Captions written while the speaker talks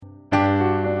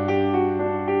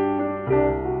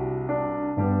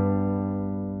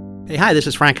Hey, hi, this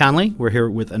is Frank Conley. We're here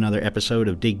with another episode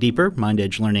of Dig Deeper,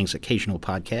 MindEdge Learning's occasional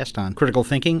podcast on critical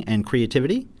thinking and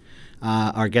creativity.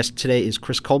 Our guest today is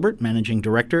Chris Colbert, Managing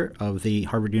Director of the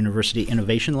Harvard University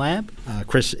Innovation Lab.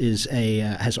 Chris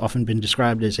has often been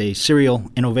described as a serial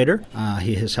innovator.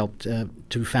 He has helped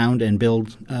to found and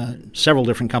build several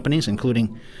different companies,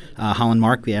 including Holland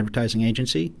Mark, the advertising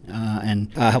agency,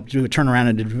 and helped do a turnaround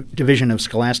in the division of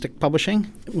Scholastic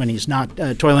Publishing. When he's not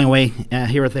toiling away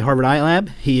here at the Harvard iLab,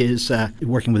 he is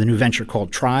working with a new venture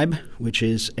called Tribe, which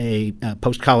is a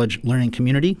post-college learning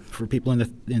community for people in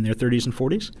their 30s and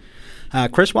 40s.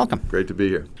 Chris, welcome. Great to be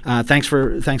here. Thanks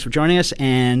for joining us.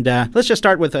 And let's just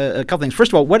start with a couple things.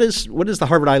 First of all, what does the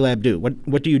Harvard iLab do?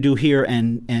 What do you do here,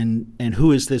 and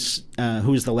who is this?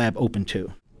 Who is the lab open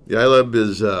to? The iLab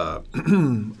is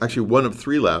actually one of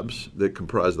three labs that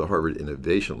comprise the Harvard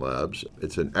Innovation Labs.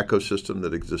 It's an ecosystem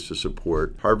that exists to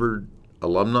support Harvard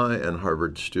alumni and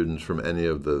Harvard students from any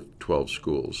of the 12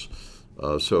 schools.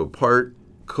 So part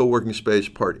co-working space,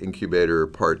 part incubator,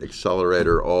 part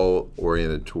accelerator, all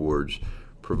oriented towards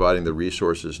providing the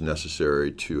resources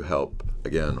necessary to help,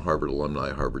 again, Harvard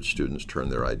alumni, Harvard students turn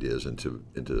their ideas into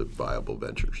viable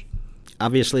ventures.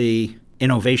 Obviously,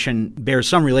 innovation bears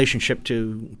some relationship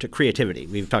to creativity.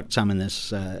 We've talked some in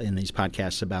these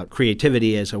podcasts about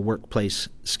creativity as a workplace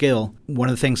skill. One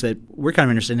of the things that we're kind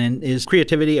of interested in is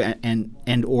creativity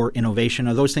and or innovation.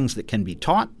 Are those things that can be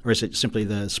taught, or is it simply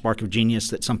the spark of genius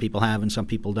that some people have and some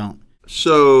people don't?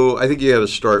 So I think you got to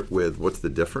start with what's the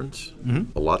difference.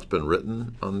 Mm-hmm. A lot's been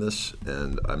written on this,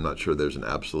 and I'm not sure there's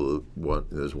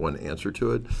there's one answer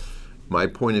to it. My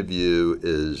point of view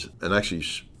is, and actually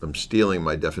I'm stealing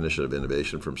my definition of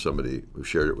innovation from somebody who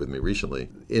shared it with me recently.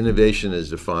 Innovation is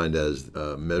defined as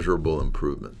measurable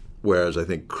improvement, whereas I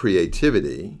think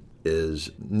creativity is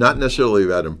not necessarily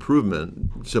about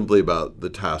improvement, simply about the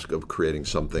task of creating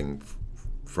something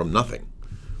from nothing.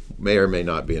 May or may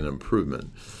not be an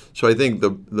improvement. So I think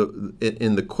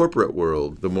in the corporate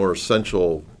world, the more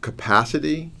essential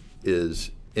capacity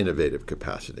is innovative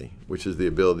capacity, which is the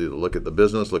ability to look at the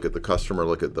business, look at the customer,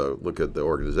 look at the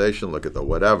organization, look at the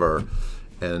whatever,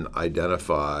 and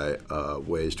identify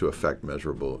ways to affect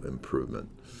measurable improvement.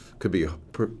 Could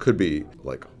be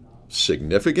like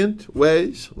significant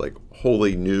ways, like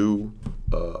wholly new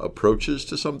approaches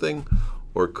to something,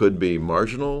 or could be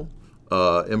marginal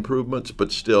improvements,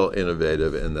 but still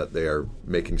innovative in that they are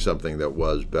making something that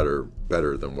was better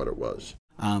than what it was.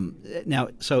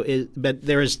 But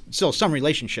there is still some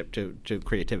relationship to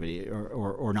creativity,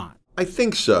 or not. I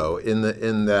think so. In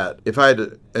that, if I had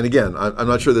to, and again, I'm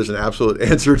not sure there's an absolute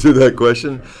answer to that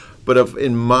question, but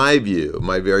in my view,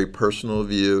 my very personal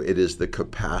view, it is the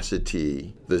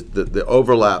capacity, the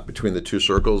overlap between the two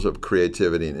circles of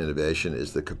creativity and innovation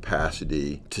is the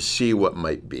capacity to see what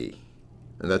might be,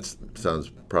 and that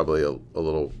sounds probably a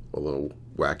little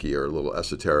wacky or a little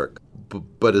esoteric.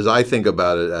 But as I think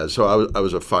about it, I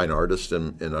was a fine artist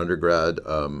in undergrad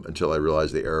until I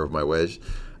realized the error of my ways,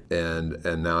 and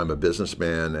now I'm a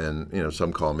businessman, and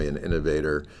some call me an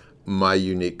innovator. My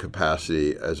unique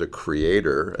capacity as a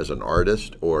creator, as an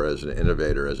artist, or as an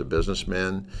innovator, as a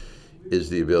businessman, is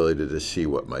the ability to see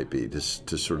what might be,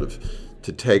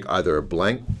 to take either a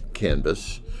blank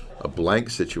canvas, a blank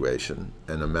situation,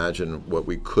 and imagine what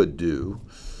we could do,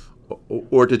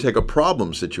 or to take a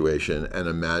problem situation and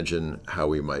imagine how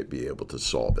we might be able to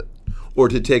solve it, or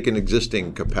to take an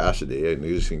existing capacity, an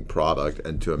existing product,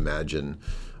 and to imagine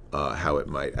how it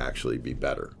might actually be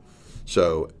better.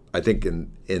 So I think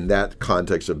in that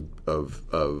context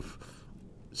of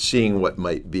seeing what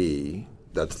might be,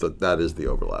 that is the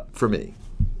overlap for me.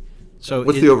 So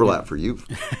what's the overlap for you?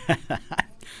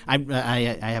 I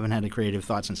haven't had a creative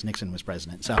thought since Nixon was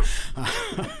president. So,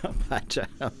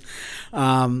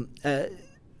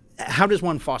 how does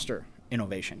one foster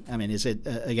innovation? I mean, is it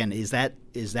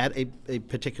is that a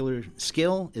particular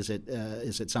skill? Is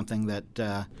it something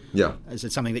that Is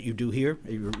it something that you do here?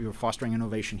 You're fostering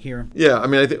innovation here? Yeah, I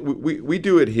mean, I think we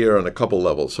do it here on a couple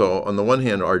levels. So on the one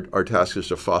hand, our task is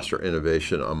to foster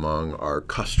innovation among our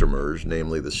customers,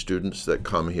 namely the students that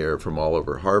come here from all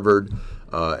over Harvard.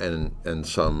 And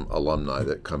some alumni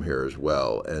that come here as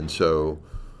well. And so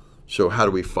how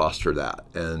do we foster that?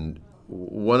 And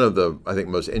one of the, I think,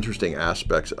 most interesting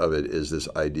aspects of it is this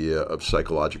idea of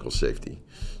psychological safety.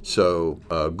 So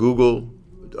Google,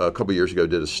 a couple years ago,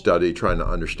 did a study trying to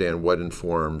understand what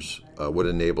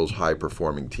enables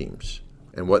high-performing teams.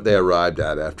 And what they arrived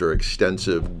at after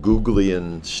extensive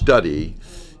Googlean study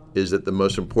is that the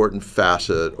most important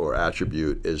facet or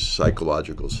attribute is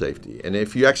psychological safety. And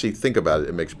if you actually think about it,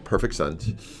 it makes perfect sense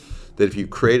that if you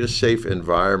create a safe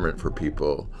environment for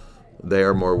people, they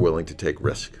are more willing to take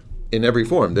risk. in every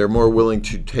form. They're more willing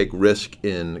to take risk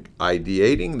in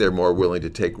ideating. They're more willing to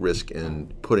take risk in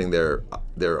putting their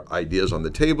ideas on the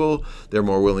table. They're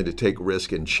more willing to take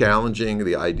risk in challenging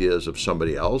the ideas of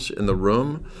somebody else in the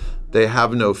room. They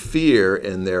have no fear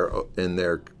in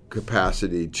their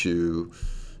capacity to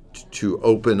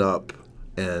open up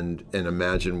and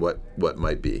imagine what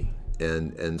might be.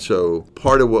 And so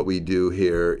part of what we do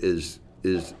here is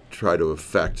try to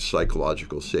affect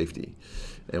psychological safety.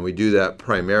 And we do that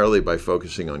primarily by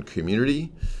focusing on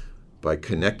community, by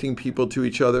connecting people to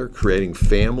each other, creating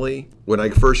family. When I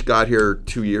first got here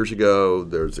 2 years ago,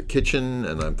 there was a kitchen,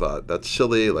 and I thought, that's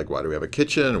silly. Like, why do we have a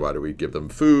kitchen? Why do we give them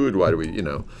food? Why do we,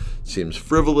 seems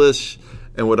frivolous.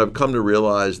 And what I've come to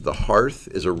realize, the hearth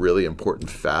is a really important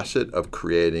facet of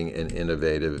creating an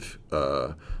innovative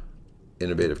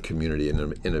community and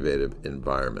an innovative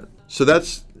environment. So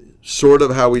that's sort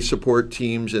of how we support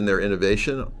teams in their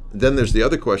innovation. Then there's the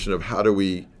other question of how do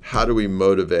we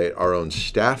motivate our own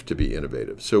staff to be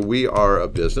innovative? So we are a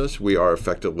business. We are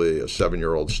effectively a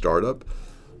 7-year-old startup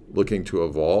looking to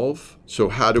evolve. So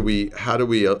how do we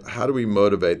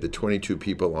motivate the 22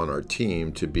 people on our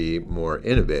team to be more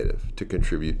innovative, to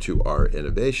contribute to our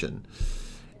innovation?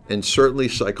 And certainly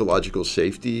psychological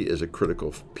safety is a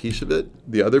critical piece of it.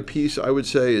 The other piece I would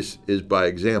say is by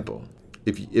example.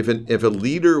 If a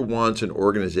leader wants an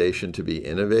organization to be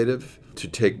innovative, to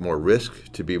take more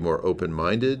risk, to be more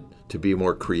open-minded, to be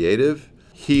more creative,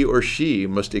 he or she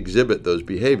must exhibit those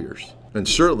behaviors. And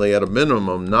certainly, at a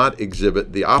minimum, not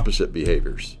exhibit the opposite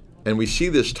behaviors. And we see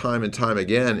this time and time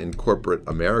again in corporate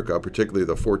America, particularly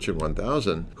the Fortune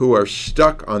 1000, who are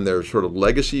stuck on their sort of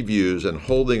legacy views and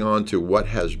holding on to what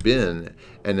has been,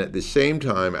 and at the same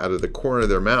time, out of the corner of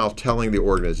their mouth, telling the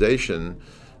organization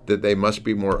that they must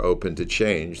be more open to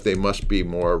change, they must be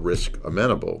more risk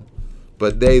amenable.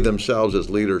 But they themselves as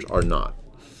leaders are not.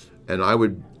 And I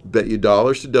would bet you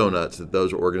dollars to donuts that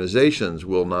those organizations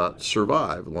will not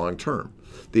survive long term.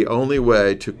 The only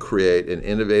way to create an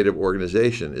innovative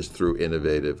organization is through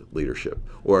innovative leadership,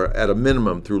 or at a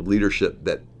minimum through leadership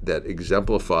that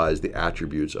exemplifies the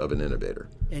attributes of an innovator.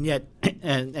 And yet,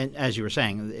 and as you were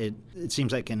saying, it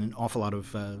seems like in an awful lot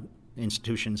of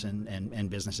institutions and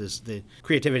businesses, the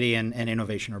creativity and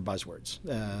innovation are buzzwords.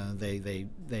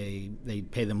 They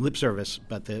pay them lip service,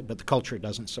 but the culture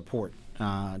doesn't support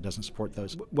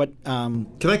those. What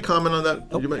can I comment on that?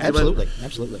 Oh,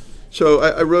 absolutely. So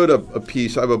I wrote a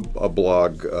piece. I have a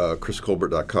blog,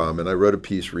 chriscolbert.com, and I wrote a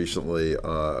piece recently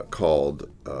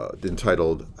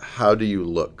entitled "How Do You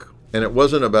Look?" And it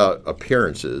wasn't about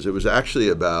appearances. It was actually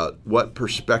about what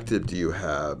perspective do you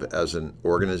have as an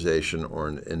organization or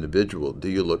an individual? Do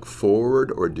you look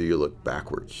forward or do you look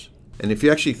backwards? And if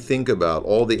you actually think about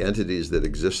all the entities that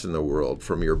exist in the world,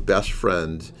 from your best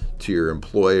friend to your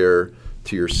employer,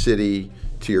 to your city,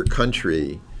 to your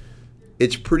country,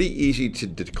 it's pretty easy to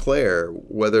declare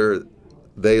whether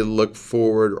they look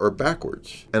forward or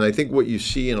backwards. And I think what you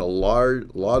see in a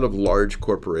lot of large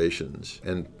corporations,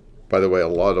 and by the way, a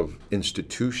lot of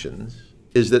institutions,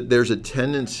 is that there's a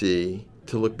tendency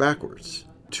to look backwards,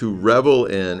 to revel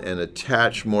in and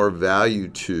attach more value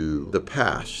to the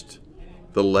past,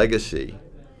 the legacy,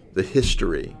 the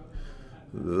history,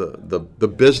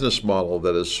 the business model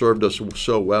that has served us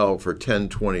so well for 10,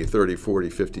 20, 30, 40,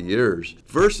 50 years,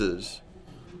 versus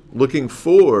looking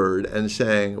forward and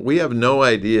saying, we have no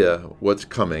idea what's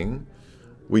coming.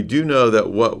 We do know that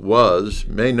what was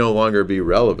may no longer be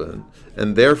relevant,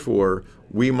 and therefore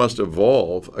we must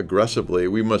evolve aggressively.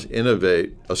 We must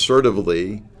innovate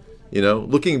assertively.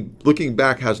 Looking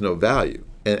back has no value,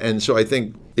 and so I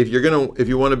think if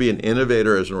you want to be an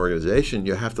innovator as an organization,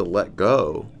 you have to let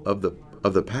go of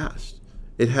the past.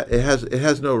 It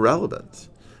has no relevance.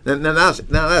 Now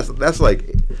that's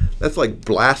like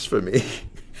blasphemy.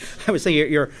 I would say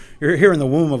you're here in the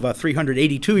womb of a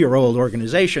 382-year-old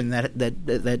organization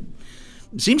that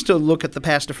seems to look at the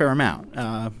past a fair amount,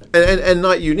 and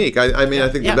not unique. I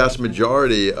think yeah. The vast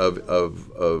majority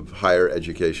of higher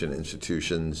education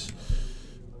institutions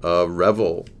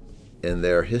revel in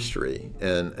their history,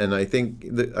 and I think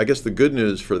I guess the good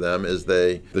news for them is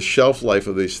the shelf life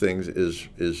of these things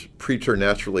is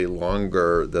preternaturally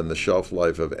longer than the shelf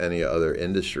life of any other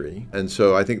industry, and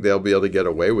so I think they'll be able to get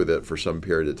away with it for some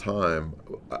period of time.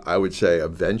 I would say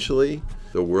eventually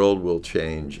the world will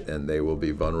change and they will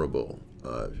be vulnerable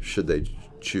should they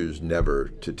choose never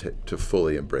to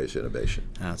fully embrace innovation.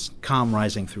 It's calm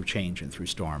rising through change and through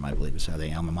storm, I believe is how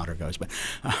the alma mater goes. But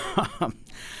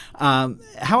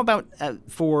how about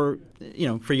for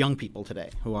young people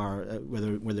today who are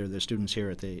whether they're students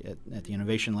here at the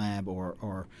Innovation Lab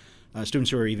or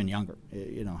students who are even younger,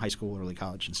 high school, early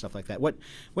college, and stuff like that. What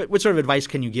sort of advice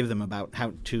can you give them about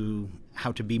how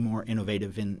to be more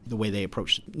innovative in the way they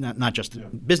approach not just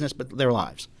business but their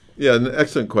lives? Yeah, an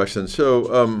excellent question.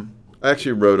 So I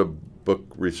actually wrote a book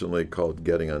recently called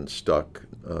Getting Unstuck,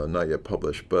 not yet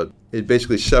published, but it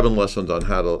basically 7 lessons on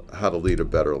how to lead a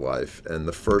better life. And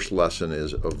the first lesson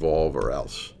is evolve or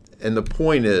else. And the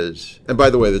point is, and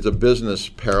by the way, there's a business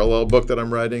parallel book that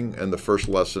I'm writing, and the first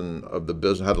lesson of the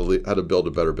business, how to build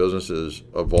a better business, is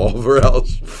evolve or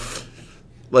else.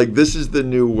 Like, this is the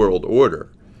new world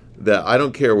order, that I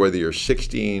don't care whether you're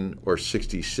 16 or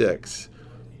 66,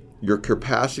 your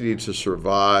capacity to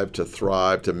survive, to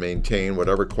thrive, to maintain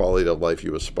whatever quality of life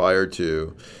you aspire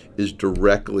to is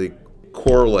directly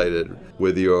correlated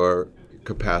with your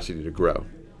capacity to grow.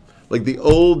 Like the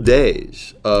old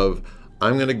days of,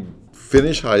 I'm going to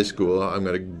finish high school, I'm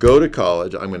going to go to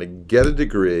college, I'm going to get a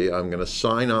degree, I'm going to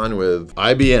sign on with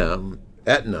IBM,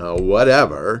 Aetna,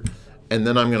 whatever, and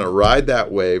then I'm going to ride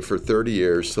that wave for 30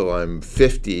 years till I'm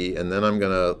 50, and then I'm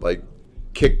going to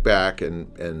kick back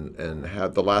and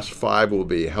have the last 5 will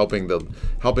be helping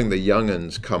the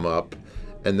young'uns come up,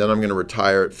 and then I'm going to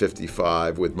retire at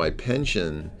 55 with my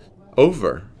pension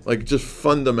over, just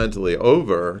fundamentally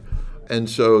over. And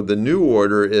so the new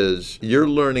order is you're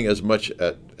learning as much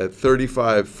at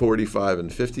 35, 45,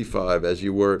 and 55 as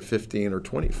you were at 15 or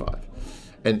 25.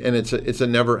 And it's a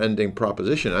never-ending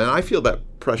proposition. And I feel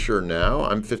that pressure now.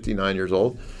 I'm 59 years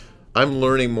old. I'm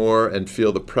learning more and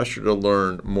feel the pressure to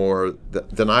learn more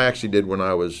than I actually did when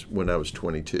I was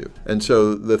 22. And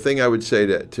so the thing I would say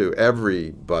to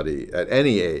everybody at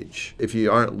any age, if you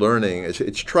aren't learning,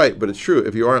 it's trite, but it's true.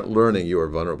 If you aren't learning, you are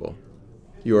vulnerable.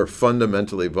 You are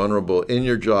fundamentally vulnerable in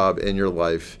your job, in your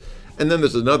life. And then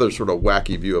there's another sort of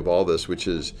wacky view of all this, which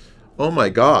is, oh my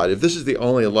God, if this is the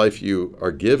only life you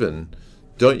are given,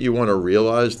 don't you want to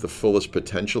realize the fullest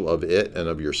potential of it and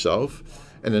of yourself?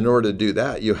 And in order to do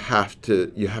that, you have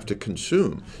to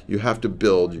consume. You have to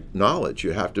build knowledge.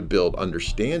 You have to build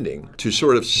understanding. To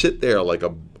sort of sit there like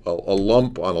a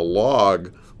lump on a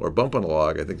log, or a bump on a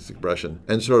log, I think it's the expression,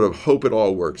 and sort of hope it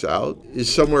all works out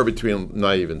is somewhere between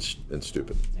naive and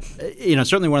stupid.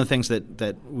 Certainly one of the things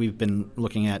that we've been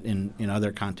looking at in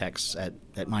other contexts at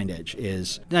MindEdge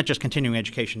is not just continuing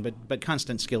education, but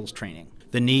constant skills training.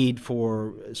 The need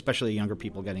for, especially younger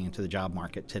people getting into the job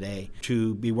market today,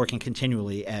 to be working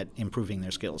continually at improving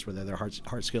their skills, whether they're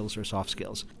hard skills or soft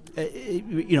skills.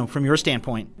 From your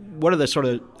standpoint, what are the sort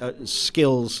of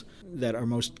skills that are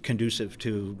most conducive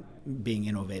to being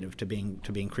innovative, to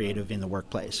being creative in the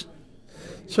workplace?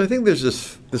 So I think there's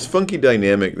this funky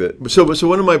dynamic that so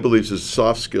one of my beliefs is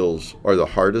soft skills are the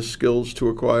hardest skills to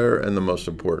acquire and the most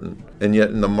important. And yet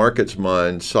in the market's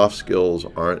mind, soft skills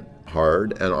aren't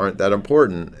hard and aren't that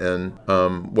important. And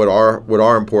what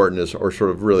are important is or sort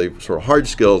of hard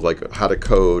skills like how to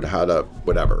code, how to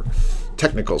whatever.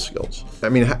 Technical skills. I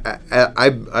mean,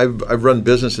 I've run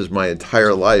businesses my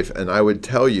entire life, and I would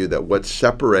tell you that what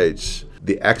separates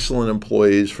the excellent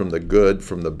employees from the good,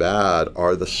 from the bad,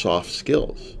 are the soft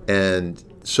skills. And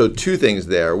so 2 things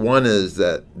there. One is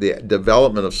that the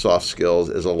development of soft skills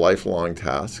is a lifelong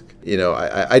task.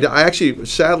 I actually,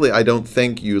 sadly, I don't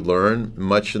think you learn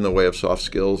much in the way of soft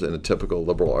skills in a typical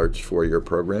liberal arts 4-year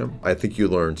program. I think you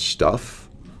learn stuff.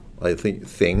 I think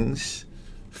things,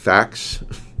 facts,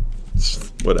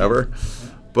 whatever.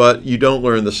 But you don't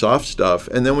learn the soft stuff.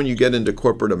 And then when you get into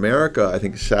corporate America, I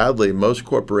think sadly, most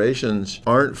corporations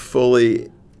aren't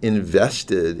fully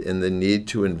invested in the need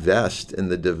to invest in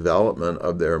the development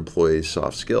of their employees'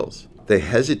 soft skills. They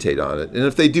hesitate on it. And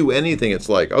if they do anything, it's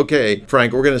like, okay,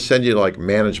 Frank, we're going to send you to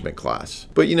management class.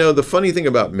 But the funny thing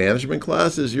about management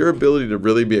class is your ability to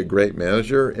really be a great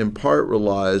manager in part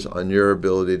relies on your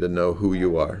ability to know who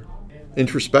you are.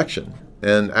 Introspection.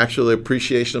 And actually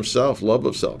appreciation of self, love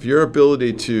of self. Your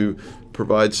ability to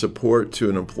provide support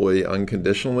to an employee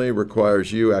unconditionally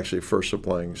requires you actually first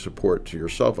supplying support to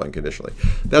yourself unconditionally.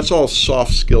 That's all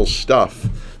soft skill stuff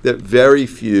that very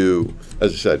few,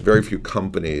 as I said, very few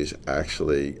companies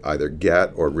actually either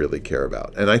get or really care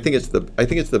about. And I think it's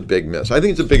the big miss. I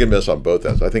think it's a big miss on both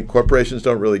ends. I think corporations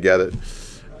don't really get it,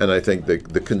 and I think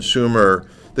the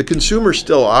consumer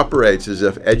still operates as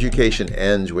if education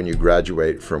ends when you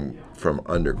graduate from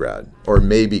undergrad or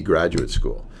maybe graduate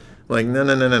school.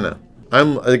 No.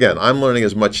 I'm learning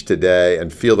as much today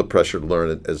and feel the pressure to learn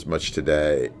it as much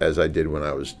today as I did when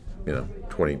I was,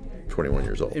 20, 21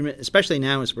 years old. Especially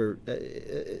now as we're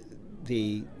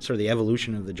the sort of the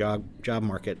evolution of the job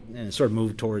market, and it's sort of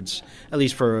moved towards, at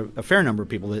least for a fair number of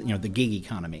people, the gig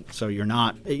economy. So you're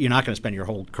not going to spend your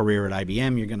whole career at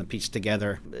IBM. You're going to piece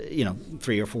together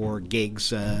 3 or 4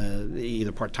 gigs,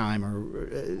 either part time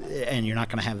and you're not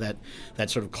going to have that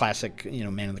sort of classic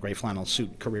man in the gray flannel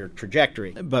suit career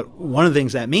trajectory. But one of the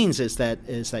things that means is that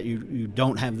you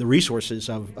don't have the resources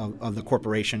of the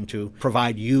corporation to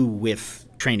provide you with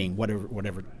training,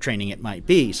 whatever training it might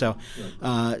be. So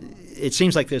it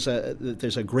seems like there's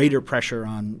a greater pressure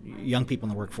on young people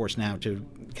in the workforce now to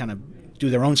kind of do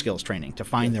their own skills training, to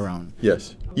find their own.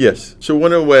 Yes. So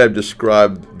one of the way I've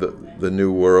described the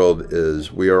new world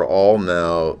is we are all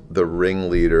now the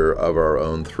ringleader of our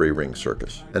own 3-ring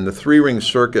circus. And the 3-ring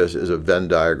circus is a Venn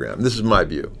diagram. This is my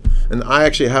view. And I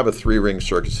actually have a 3-ring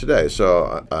circus today.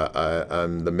 So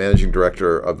I'm the managing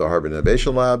director of the Harvard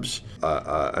Innovation Labs.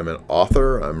 I'm an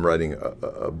author. I'm writing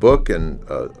a book and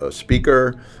a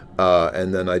speaker.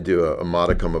 And then I do a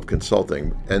modicum of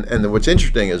consulting. And what's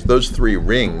interesting is those 3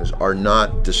 rings are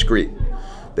not discrete.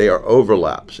 They are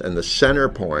overlaps. And the center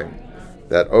point,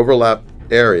 that overlap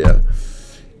area,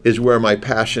 is where my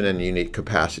passion and unique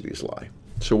capacities lie.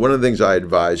 So one of the things I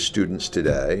advise students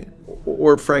today,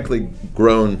 or frankly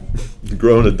grown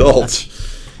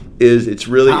adults, is it's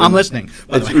really I'm listening.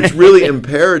 It's really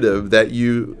imperative that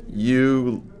you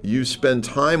spend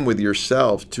time with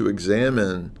yourself to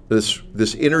examine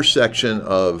this intersection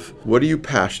of what are you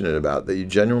passionate about that you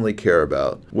genuinely care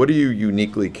about, what are you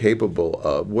uniquely capable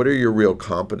of, what are your real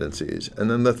competencies, and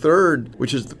then the third,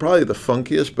 which is probably the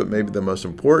funkiest but maybe the most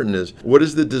important, is what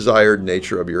is the desired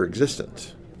nature of your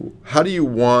existence? How do you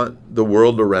want the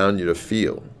world around you to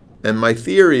feel? And my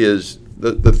theory is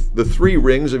the 3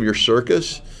 rings of your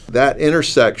circus, that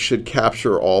intersect should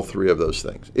capture all 3 of those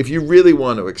things if you really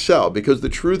want to excel, because the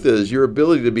truth is your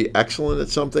ability to be excellent at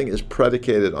something is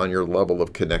predicated on your level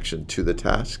of connection to the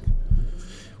task,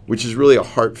 which is really a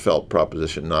heartfelt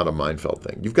proposition, not a mindfelt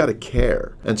thing. You've got to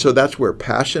care. And so that's where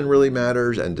passion really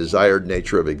matters and desired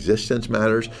nature of existence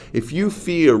matters. If you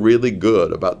feel really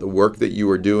good about the work that you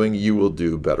are doing, you will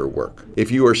do better work.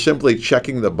 If you are simply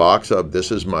checking the box of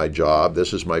this is my job,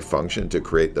 this is my function to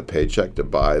create the paycheck to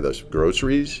buy the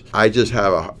groceries, I just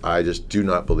do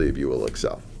not believe you will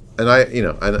excel. And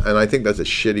I think that's a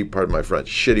shitty, pardon my French,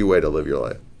 shitty way to live your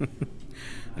life.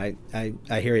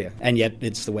 I hear you. And yet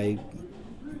it's the way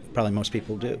probably most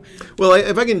people do. Well,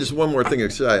 if I can just one more thing to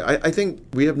say, I think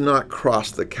we have not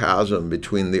crossed the chasm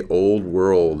between the old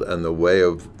world and the way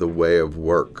of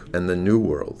work and the new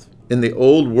world. In the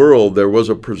old world, there was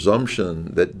a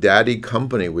presumption that daddy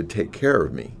company would take care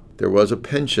of me. There was a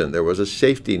pension, there was a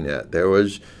safety net, there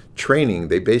was training.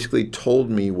 They basically told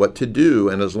me what to do,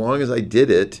 and as long as I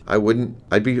did it,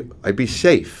 I'd be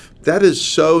safe. That is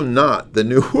so not the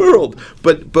new world.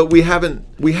 But we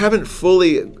haven't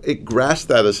fully grasped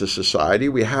that as a society.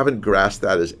 We haven't grasped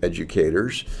that as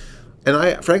educators.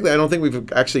 And frankly, I don't think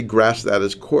we've actually grasped that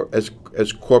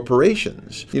as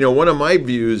corporations. One of my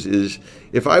views is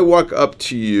if I walk up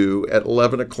to you at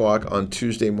 11 o'clock on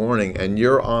Tuesday morning and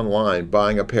you're online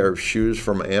buying a pair of shoes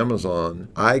from Amazon,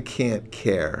 I can't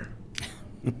care.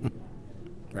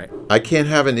 Right. I can't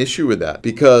have an issue with that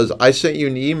because I sent you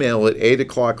an email at 8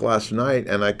 o'clock last night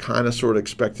and I kind of sort of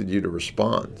expected you to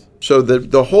respond. So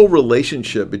the whole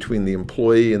relationship between the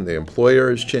employee and the employer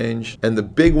has changed. And the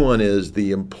big one is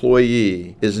the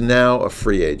employee is now a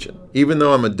free agent. Even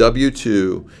though I'm a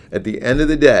W-2, at the end of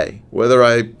the day, whether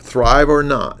I thrive or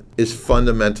not is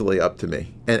fundamentally up to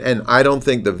me. And I don't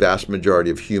think the vast majority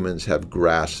of humans have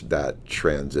grasped that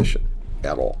transition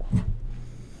at all.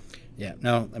 Yeah,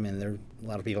 no, I mean, there are a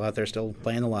lot of people out there still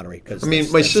playing the lottery because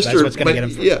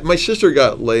my sister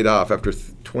got laid off after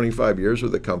 25 years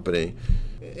with the company,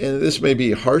 and this may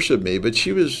be harsh of me, but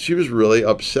she was really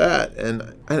upset,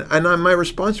 and my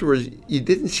response to her was, "You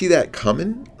didn't see that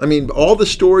coming?" I mean, all the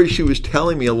stories she was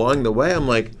telling me along the way, I'm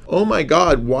like, "Oh my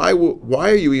God, why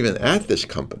are you even at this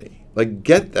company? Like,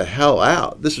 get the hell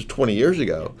out!" This is 20 years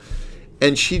ago.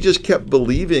 And she just kept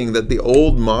believing that the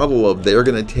old model of they're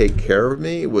going to take care of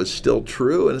me was still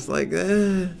true. And it's like,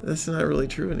 that's not really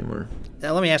true anymore.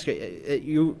 Now, let me ask you,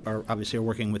 you are obviously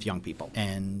working with young people.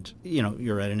 And,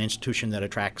 you're at an institution that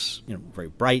attracts, very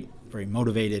bright, very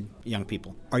motivated young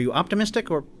people. Are you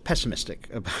optimistic or pessimistic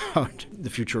about the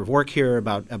future of work here,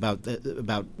 about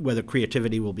whether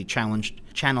creativity will be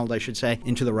channeled, I should say,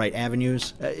 into the right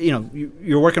avenues?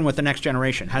 You're working with the next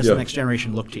generation. How does the next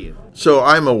generation look to you? So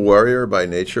I'm a warrior by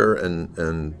nature,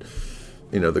 and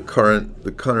the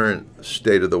current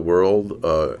state of the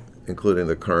world, including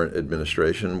the current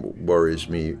administration, worries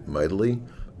me mightily.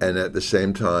 And at the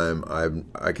same time,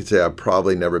 I could say I've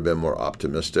probably never been more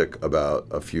optimistic about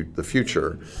the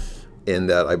future, in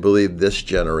that I believe this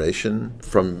generation,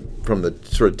 from the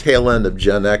sort of tail end of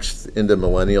Gen X into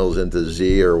millennials into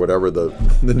Z, or whatever the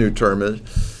new term is,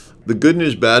 the good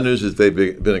news, bad news is they've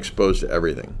been exposed to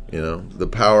everything. The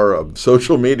power of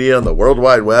social media and the World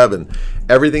Wide Web, and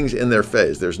everything's in their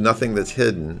face. There's nothing that's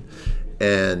hidden.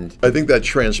 And I think that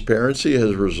transparency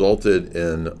has resulted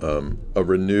in a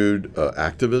renewed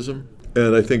activism.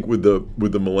 And I think with the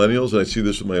millennials, and I see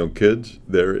this with my own kids,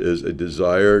 there is a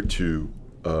desire to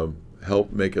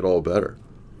help make it all better.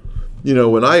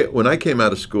 When I came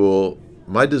out of school,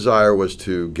 my desire was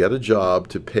to get a job,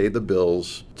 to pay the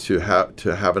bills, to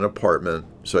have an apartment,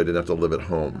 so I didn't have to live at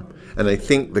home. And I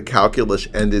think the calculus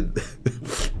ended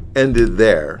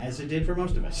there. As it did for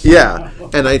most of us. Yeah.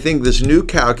 And I think this new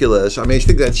calculus, I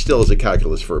think that still is a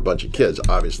calculus for a bunch of kids,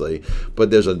 obviously, but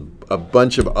there's a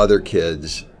bunch of other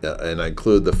kids, and I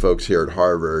include the folks here at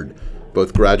Harvard,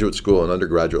 both graduate school and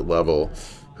undergraduate level,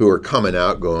 who are coming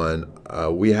out going,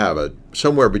 we have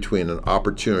somewhere between an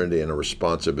opportunity and a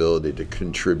responsibility to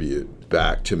contribute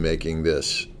back to making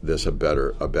this a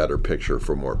better picture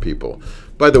for more people.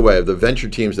 By the way, of the venture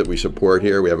teams that we support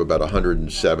here, we have about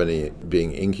 170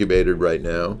 being incubated right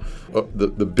now.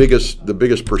 The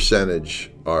biggest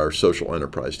percentage are social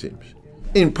enterprise teams,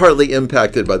 and partly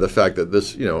impacted by the fact that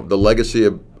this, the legacy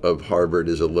of Harvard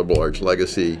is a liberal arts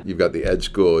legacy. You've got the ed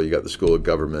school, you got the School of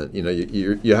Government.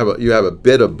 You have a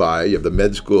bit of bias. You have the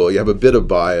med school. You have a bit of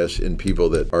bias in people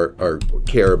that are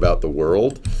care about the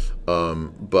world.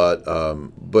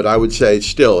 But I would say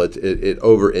still it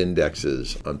over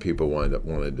indexes on people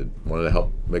wanting to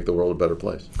help make the world a better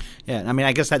place. Yeah,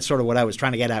 I guess that's sort of what I was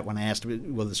trying to get at when I asked,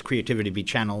 will this creativity be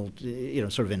channeled,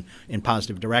 sort of in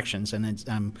positive directions? And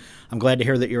I'm glad to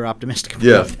hear that you're optimistic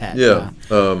about that. Yeah.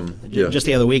 Just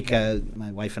the other week,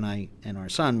 my wife and I and our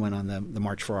son went on the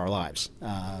March for Our Lives,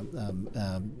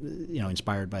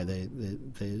 inspired by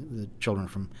the children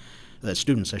from. The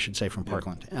students, I should say, from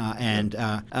Parkland, and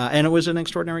it was an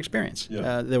extraordinary experience.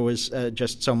 Yeah. There was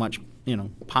just so much,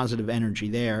 positive energy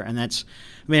there, and that's.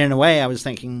 In a way, I was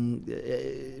thinking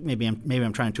maybe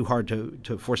I'm trying too hard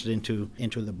to force it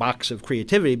into the box of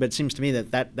creativity, but it seems to me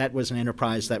that was an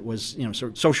enterprise that was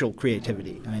sort of social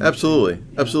creativity. Absolutely.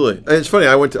 And it's funny.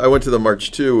 I went to the March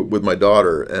too with my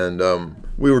daughter, and.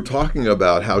 We were talking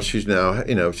about how she's now,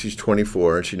 she's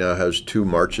 24 and she now has 2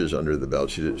 marches under the belt.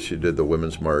 She did the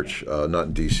Women's March, not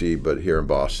in D.C., but here in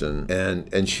Boston.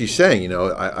 And she's saying,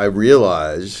 I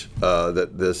realize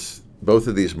that both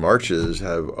of these marches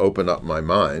have opened up my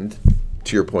mind,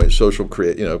 to your point,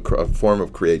 a form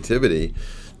of creativity,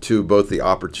 to both the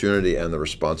opportunity and the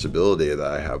responsibility that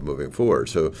I have moving forward.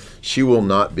 So she will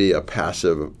not be a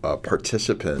passive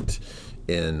participant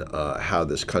in how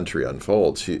this country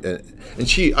unfolds.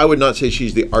 I would not say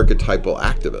she's the archetypal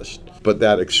activist, but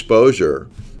that exposure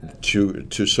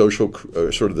to social,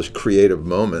 sort of this creative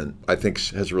moment, I think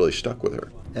has really stuck with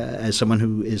her. As someone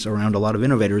who is around a lot of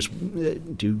innovators,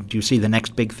 do you see the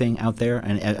next big thing out there,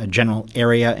 and a general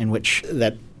area in which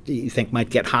that you think might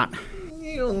get hot?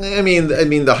 I'm putting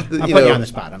you on the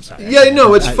spot. I'm sorry. Yeah,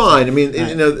 no, it's fine.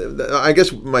 I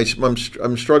guess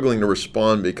I'm struggling to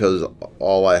respond because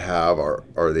all I have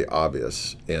are the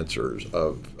obvious answers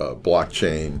of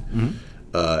blockchain,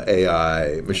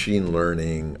 AI, machine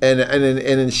learning, and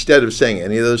instead of saying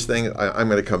any of those things, I'm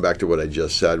going to come back to what I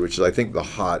just said, which is I think the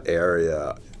hot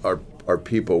area are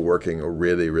people working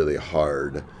really, really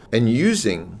hard and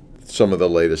using some of the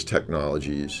latest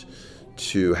technologies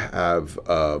to have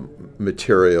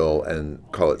material and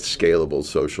call it scalable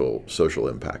social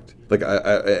impact. Like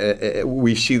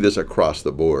we see this across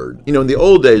the board. In the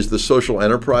old days, the social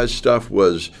enterprise stuff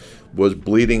was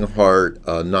bleeding heart,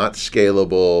 not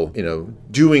scalable.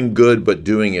 Doing good but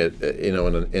doing it, in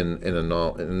a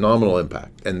nominal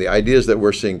impact. And the ideas that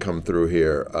we're seeing come through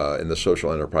here in the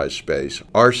social enterprise space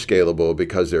are scalable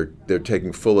because they're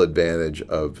taking full advantage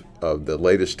of the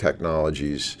latest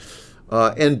technologies.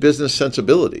 And business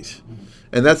sensibilities.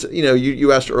 And that's,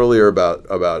 you asked earlier about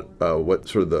what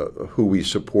sort of who we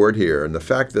support here, and the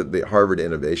fact that the Harvard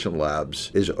Innovation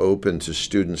Labs is open to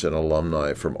students and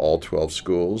alumni from all 12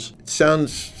 schools. It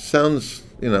sounds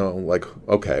like,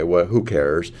 okay, well, who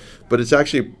cares? But it's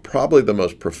actually probably the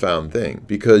most profound thing,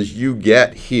 because you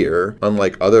get here,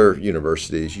 unlike other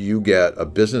universities, you get a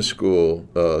business school,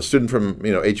 a student from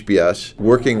HBS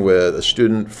working with a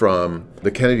student from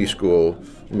the Kennedy School,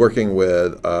 working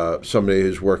with somebody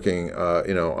who's working,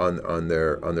 on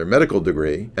their medical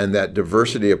degree, and that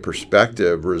diversity of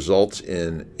perspective results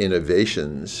in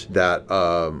innovations that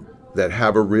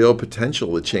have a real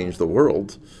potential to change the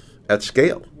world at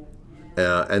scale.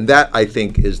 And that, I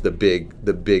think, is the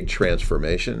big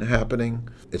transformation happening.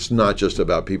 It's not just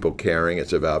about people caring,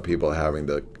 it's about people having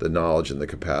the knowledge and the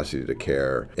capacity to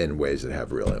care in ways that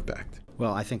have real impact.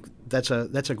 Well, I think that's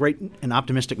a great and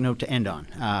optimistic note to end on.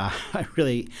 I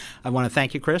want to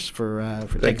thank you, Chris, for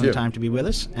taking the time to be with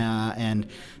us. And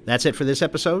that's it for this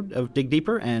episode of Dig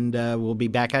Deeper, and we'll be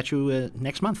back at you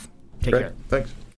next month. Take care. Thanks.